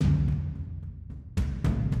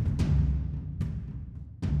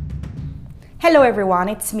Hello everyone,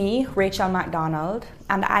 it's me, Rachel McDonald,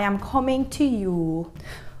 and I am coming to you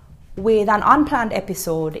with an unplanned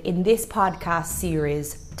episode in this podcast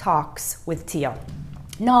series, Talks with Tia.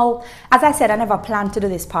 Now, as I said, I never planned to do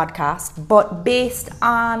this podcast, but based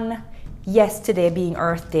on yesterday being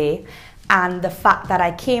Earth Day and the fact that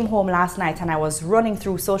I came home last night and I was running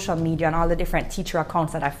through social media and all the different teacher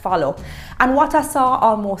accounts that I follow, and what I saw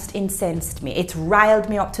almost incensed me. It riled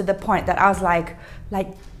me up to the point that I was like,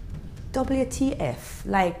 WTF,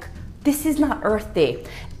 like, this is not Earth Day.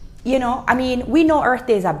 You know, I mean, we know Earth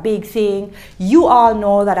Day is a big thing. You all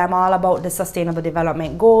know that I'm all about the Sustainable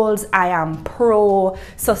Development Goals. I am pro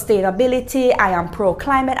sustainability. I am pro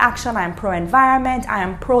climate action. I am pro environment. I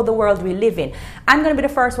am pro the world we live in. I'm going to be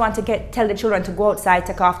the first one to tell the children to go outside,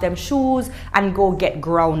 take off them shoes, and go get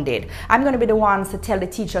grounded. I'm going to be the ones to tell the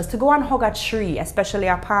teachers to go and hug a tree, especially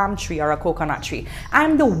a palm tree or a coconut tree.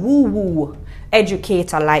 I'm the woo-woo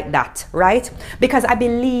educator like that, right? Because I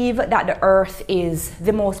believe that the earth is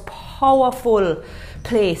the most powerful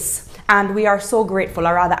place, and we are so grateful,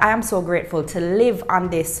 or rather I am so grateful to live on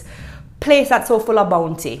this place that's so full of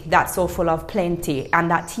bounty, that's so full of plenty, and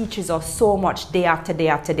that teaches us so much day after day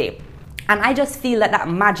after day. And I just feel that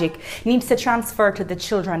magic needs to transfer to the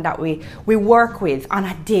children that we work with on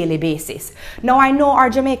a daily basis. Now, I know our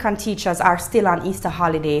Jamaican teachers are still on Easter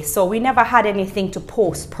holiday, so we never had anything to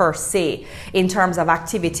post per se in terms of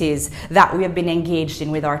activities that we have been engaged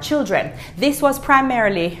in with our children. This was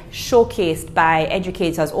primarily showcased by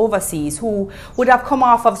educators overseas who would have come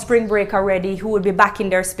off of spring break already, who would be back in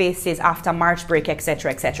their spaces after March break,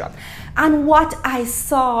 etc., etc. And what I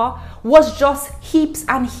saw was just heaps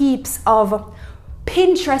and heaps of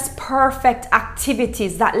Pinterest perfect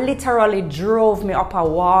activities that literally drove me up a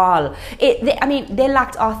wall. They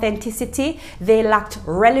lacked authenticity, they lacked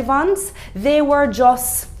relevance, they were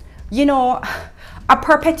just, a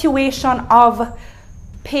perpetuation of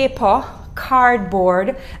paper,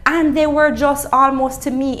 cardboard, and they were just almost to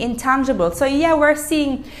me intangible. So yeah, we're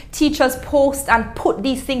seeing teachers post and put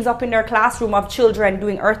these things up in their classroom of children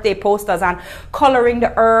doing Earth Day posters and coloring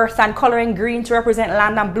the earth and coloring green to represent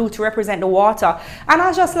land and blue to represent the water. And I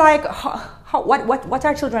was just like, what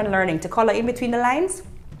are children learning? To color in between the lines?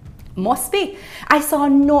 Must be. I saw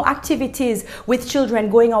no activities with children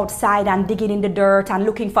going outside and digging in the dirt and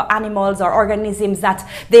looking for animals or organisms that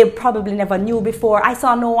they probably never knew before. I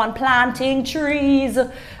saw no one planting trees.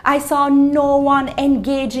 I saw no one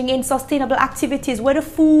engaging in sustainable activities. Where the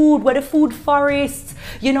food forests,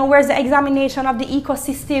 where's the examination of the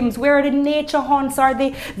ecosystems? Where are the nature hunts or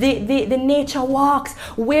the nature walks?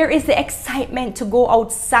 Where is the excitement to go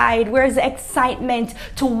outside? Where is the excitement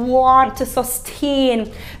to want to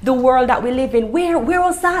sustain the world that we live in? Where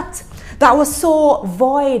was that? That was so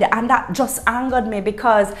void, and that just angered me,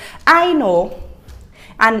 because I know,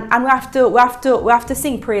 and we have to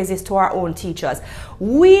sing praises to our own teachers.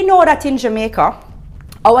 We know that in Jamaica,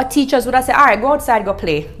 our teachers would have said, all right, go outside, go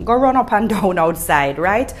play, go run up and down outside,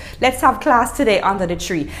 right? Let's have class today under the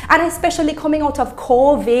tree. And especially coming out of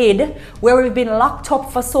COVID, where we've been locked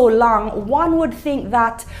up for so long, one would think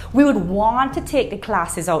that we would want to take the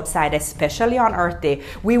classes outside, especially on Earth Day.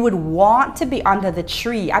 We would want to be under the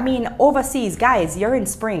tree. I mean, overseas, guys, you're in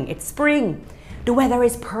spring. It's spring. The weather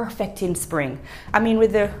is perfect in spring. I mean,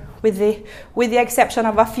 with the exception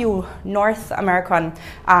of a few North American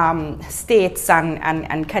states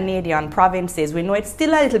and Canadian provinces, we know it's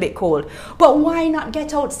still a little bit cold. But why not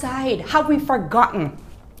get outside? Have we forgotten?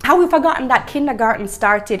 Have we forgotten that kindergarten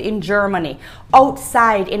started in Germany,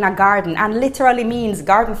 outside in a garden, and literally means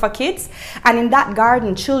garden for kids? And in that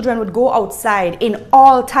garden, children would go outside in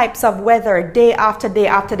all types of weather, day after day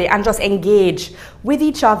after day, and just engage with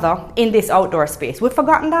each other in this outdoor space. We've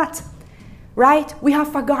forgotten that, right? We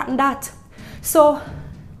have forgotten that. So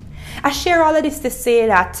I share all of this to say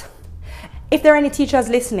that if there are any teachers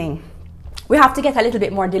listening, we have to get a little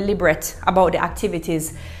bit more deliberate about the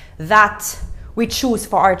activities that we choose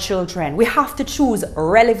for our children. We have to choose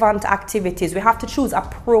relevant activities. We have to choose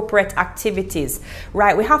appropriate activities,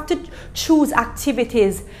 right? We have to choose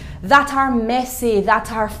activities that are messy, that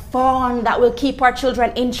are fun, that will keep our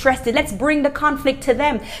children interested. Let's bring the conflict to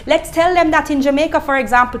them. Let's tell them that in Jamaica, for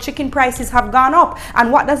example, chicken prices have gone up. And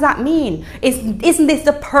what does that mean? Isn't this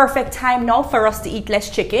the perfect time now for us to eat less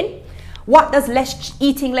chicken? What does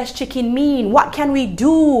eating less chicken mean? What can we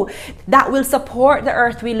do that will support the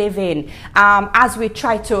earth we live in as we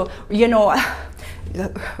try to,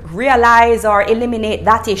 realize or eliminate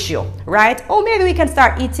that issue, right? Oh, maybe we can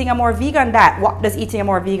start eating a more vegan diet. What does eating a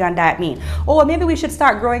more vegan diet mean? Oh, maybe we should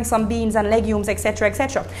start growing some beans and legumes, etc.,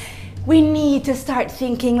 etc. We need to start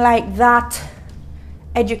thinking like that,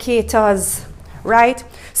 educators, right?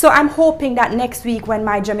 So I'm hoping that next week when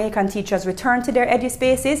my Jamaican teachers return to their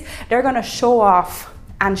EduSpaces, they're going to show off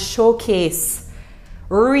and showcase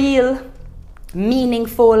real,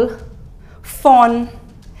 meaningful, fun,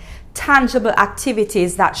 tangible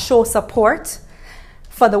activities that show support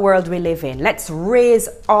for the world we live in. Let's raise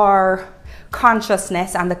our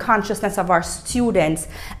consciousness and the consciousness of our students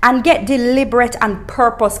and get deliberate and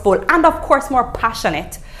purposeful and of course more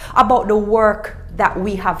passionate about the work that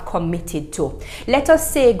we have committed to. Let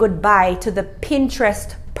us say goodbye to the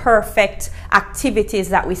Pinterest perfect activities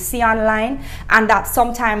that we see online and that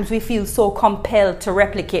sometimes we feel so compelled to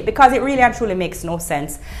replicate because it really and truly makes no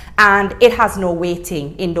sense and it has no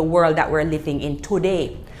weighting in the world that we're living in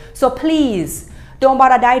today. So please don't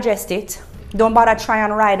bother digest it. Don't bother try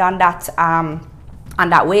and ride on that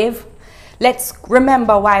wave. Let's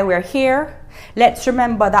remember why we're here. Let's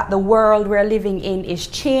remember that the world we're living in is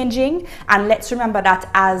changing, and let's remember that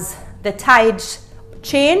as the tides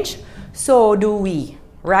change, so do we,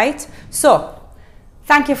 right? So,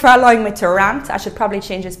 thank you for allowing me to rant. I should probably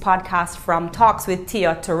change this podcast from Talks with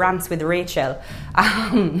Tia to Rants with Rachel.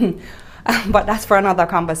 But that's for another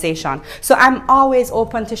conversation. So I'm always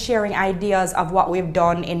open to sharing ideas of what we've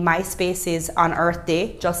done in my spaces on Earth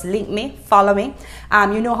Day. Just link me, follow me.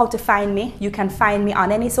 You know how to find me. You can find me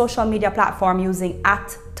on any social media platform using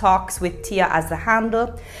 @talkswithtia as the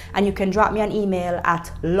handle. And you can drop me an email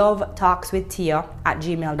at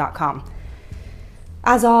lovetalkswithtia@gmail.com.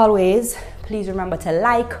 As always, please remember to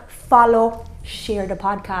like, follow, share the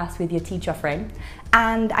podcast with your teacher friend.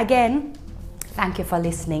 And again, thank you for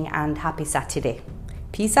listening and happy Saturday.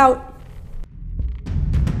 Peace out.